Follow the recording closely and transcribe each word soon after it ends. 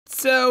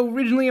So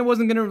originally I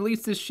wasn't gonna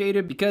release this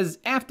shader because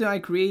after I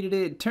created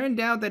it, it turned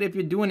out that if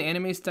you're doing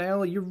anime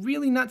style, you're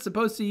really not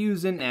supposed to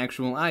use an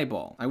actual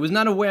eyeball. I was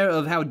not aware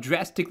of how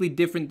drastically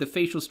different the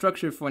facial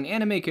structure for an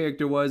anime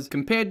character was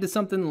compared to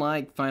something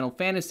like Final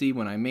Fantasy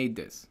when I made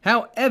this.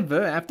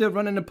 However, after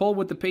running a poll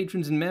with the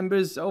patrons and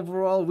members,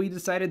 overall we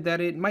decided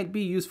that it might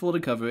be useful to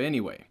cover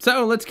anyway.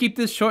 So let's keep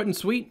this short and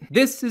sweet.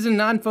 This is a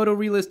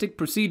non-photorealistic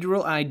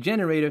procedural eye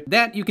generator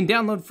that you can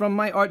download from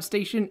my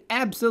ArtStation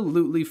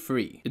absolutely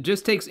free. It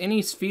just takes any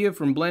sphere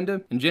from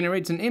Blender and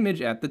generates an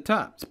image at the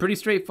top. It's pretty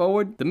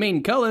straightforward. The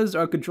main colors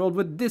are controlled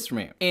with this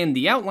ramp, and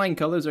the outline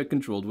colors are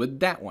controlled with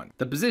that one.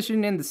 The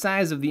position and the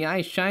size of the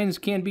eye shines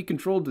can be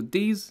controlled with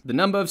these. The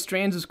number of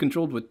strands is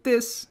controlled with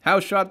this. How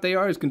sharp they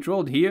are is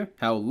controlled here.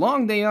 How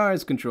long they are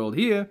is controlled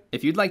here.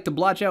 If you'd like to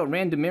blotch out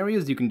random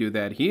areas, you can do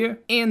that here.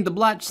 And the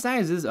blotch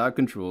sizes are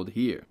controlled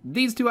here.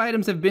 These two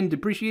items have been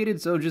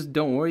depreciated, so just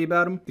don't worry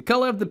about them. The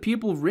color of the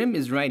pupil rim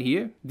is right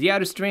here. The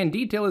outer strand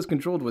detail is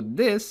controlled with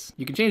this.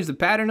 You can change the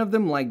pattern of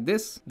them like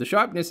this. The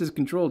sharpness is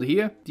controlled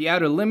here. The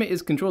outer limit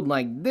is controlled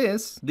like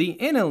this. The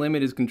inner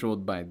limit is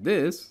controlled by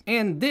this.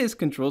 And this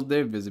controls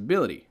their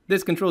visibility.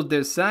 This controls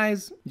their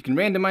size. You can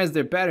randomize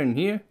their pattern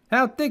here.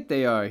 How thick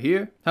they are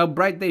here, how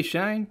bright they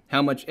shine,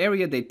 how much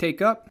area they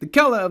take up. The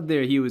color of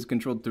their hue is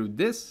controlled through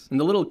this, and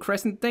the little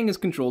crescent thing is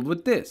controlled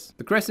with this.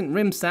 The crescent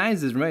rim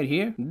size is right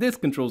here. This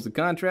controls the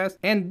contrast,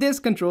 and this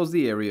controls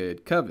the area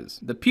it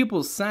covers. The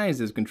pupil size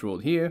is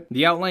controlled here.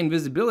 The outline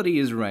visibility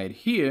is right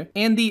here,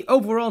 and the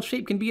overall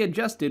shape can be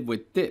adjusted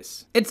with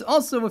this. It's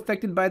also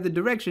affected by the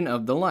direction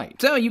of the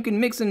light. So you can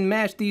mix and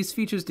match these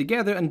features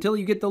together until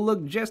you get the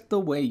look just the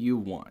way you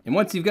want. And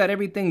once you've got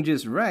everything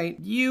just right,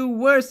 you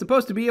were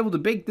supposed to be able to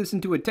bake this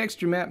into a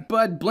texture map,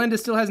 but Blender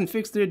still hasn't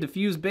fixed their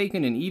diffuse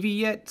baking in Eevee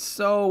yet,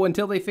 so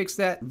until they fix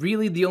that,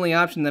 really the only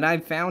option that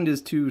I've found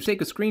is to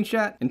take a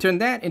screenshot and turn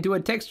that into a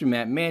texture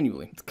map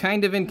manually. It's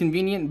kind of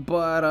inconvenient,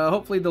 but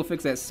hopefully they'll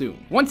fix that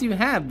soon. Once you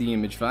have the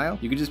image file,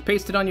 you can just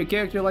paste it on your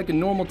character like a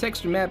normal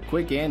texture map,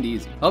 quick and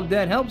easy. Hope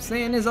that helps,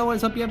 and as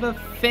always, hope you have a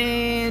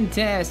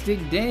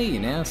fantastic day,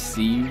 and I'll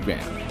see you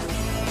around.